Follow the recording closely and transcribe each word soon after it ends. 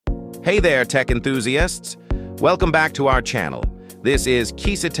Hey there, tech enthusiasts! Welcome back to our channel. This is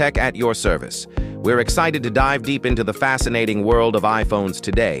lcdreplacement at your service. We're excited to dive deep into the fascinating world of iPhones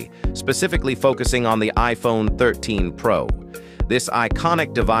today, specifically focusing on the iPhone 13 Pro. This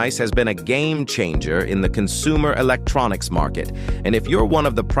iconic device has been a game changer in the consumer electronics market, and if you're one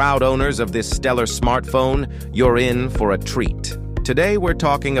of the proud owners of this stellar smartphone, you're in for a treat. Today we're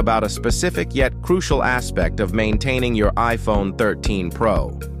talking about a specific yet crucial aspect of maintaining your iPhone 13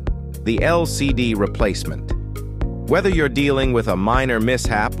 Pro: the LCD replacement. Whether you're dealing with a minor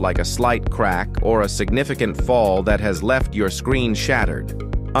mishap like a slight crack or a significant fall that has left your screen shattered,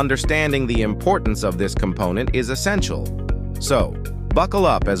 understanding the importance of this component is essential. So, buckle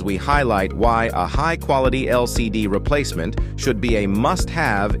up as we highlight why a high-quality LCD replacement should be a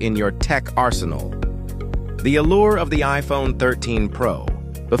must-have in your tech arsenal. The allure of the iPhone 13 Pro.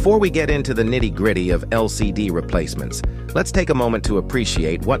 Before we get into the nitty-gritty of LCD replacements, let's take a moment to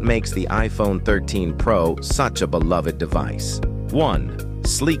appreciate what makes the iPhone 13 Pro such a beloved device. 1.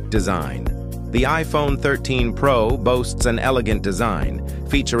 Sleek design. The iPhone 13 Pro boasts an elegant design,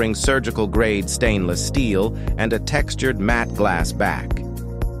 featuring surgical-grade stainless steel and a textured matte glass back.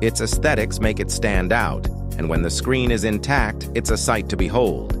 Its aesthetics make it stand out, and when the screen is intact, it's a sight to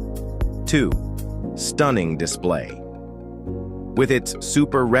behold. 2. Stunning display. With its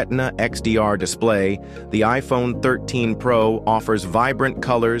Super Retina XDR display, the iPhone 13 Pro offers vibrant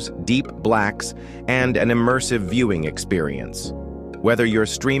colors, deep blacks, and an immersive viewing experience. Whether you're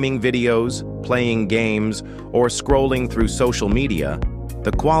streaming videos, playing games, or scrolling through social media,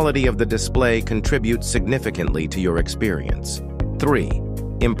 the quality of the display contributes significantly to your experience. 3.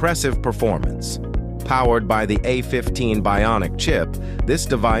 Impressive performance. Powered by the A15 Bionic chip, this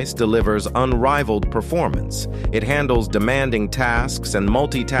device delivers unrivaled performance. It handles demanding tasks and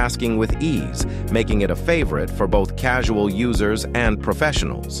multitasking with ease, making it a favorite for both casual users and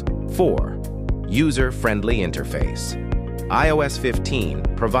professionals. 4. User-friendly interface. iOS 15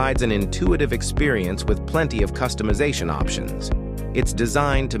 provides an intuitive experience with plenty of customization options. It's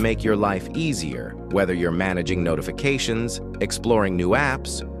designed to make your life easier, whether you're managing notifications, exploring new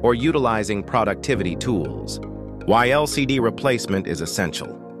apps, or utilizing productivity tools. Why LCD replacement is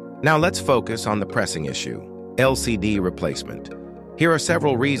essential. Now let's focus on the pressing issue: LCD replacement. Here are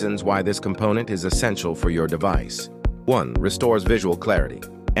several reasons why this component is essential for your device. 1. Restores visual clarity.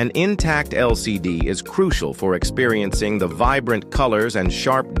 An intact LCD is crucial for experiencing the vibrant colors and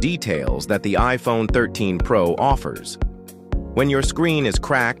sharp details that the iPhone 13 Pro offers. When your screen is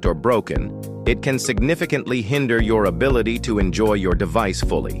cracked or broken, it can significantly hinder your ability to enjoy your device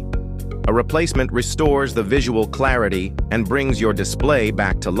fully. A replacement restores the visual clarity and brings your display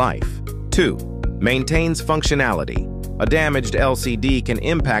back to life. 2. Maintains functionality. A damaged LCD can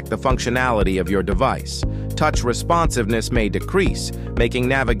impact the functionality of your device. Touch responsiveness may decrease, making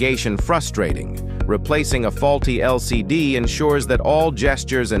navigation frustrating. Replacing a faulty LCD ensures that all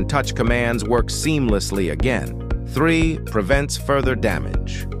gestures and touch commands work seamlessly again. 3. Prevents further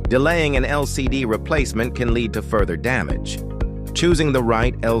damage. Delaying an LCD replacement can lead to further damage. Choosing the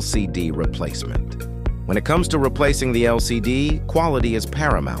right LCD replacement. When it comes to replacing the LCD, quality is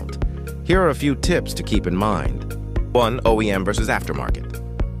paramount. Here are a few tips to keep in mind. 1. OEM versus aftermarket.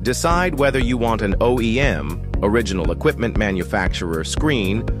 Decide whether you want an OEM, original equipment manufacturer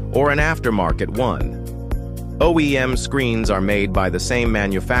screen, or an aftermarket one. OEM screens are made by the same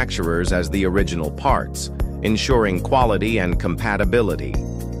manufacturers as the original parts, ensuring quality and compatibility.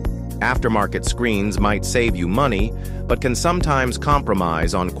 Aftermarket screens might save you money, but can sometimes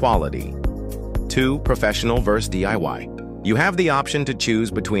compromise on quality. 2. Professional versus DIY. You have the option to choose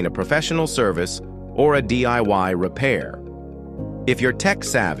between a professional service or a DIY repair. If you're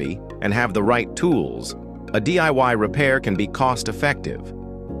tech-savvy and have the right tools, a DIY repair can be cost-effective.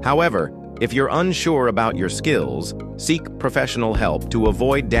 However, if you're unsure about your skills, seek professional help to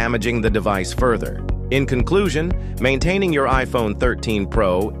avoid damaging the device further. In conclusion, maintaining your iPhone 13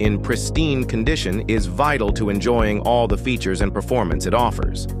 Pro in pristine condition is vital to enjoying all the features and performance it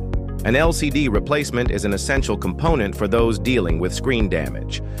offers. An LCD replacement is an essential component for those dealing with screen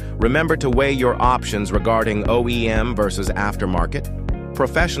damage. Remember to weigh your options regarding OEM versus aftermarket,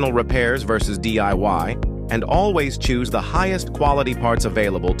 professional repairs versus DIY, and always choose the highest quality parts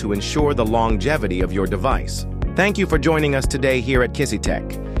available to ensure the longevity of your device. Thank you for joining us today here at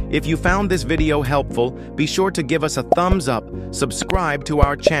lcdreplacement. If you found this video helpful, be sure to give us a thumbs up, subscribe to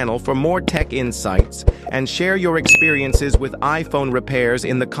our channel for more tech insights, and share your experiences with iPhone repairs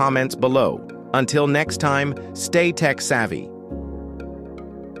in the comments below. Until next time, stay tech savvy.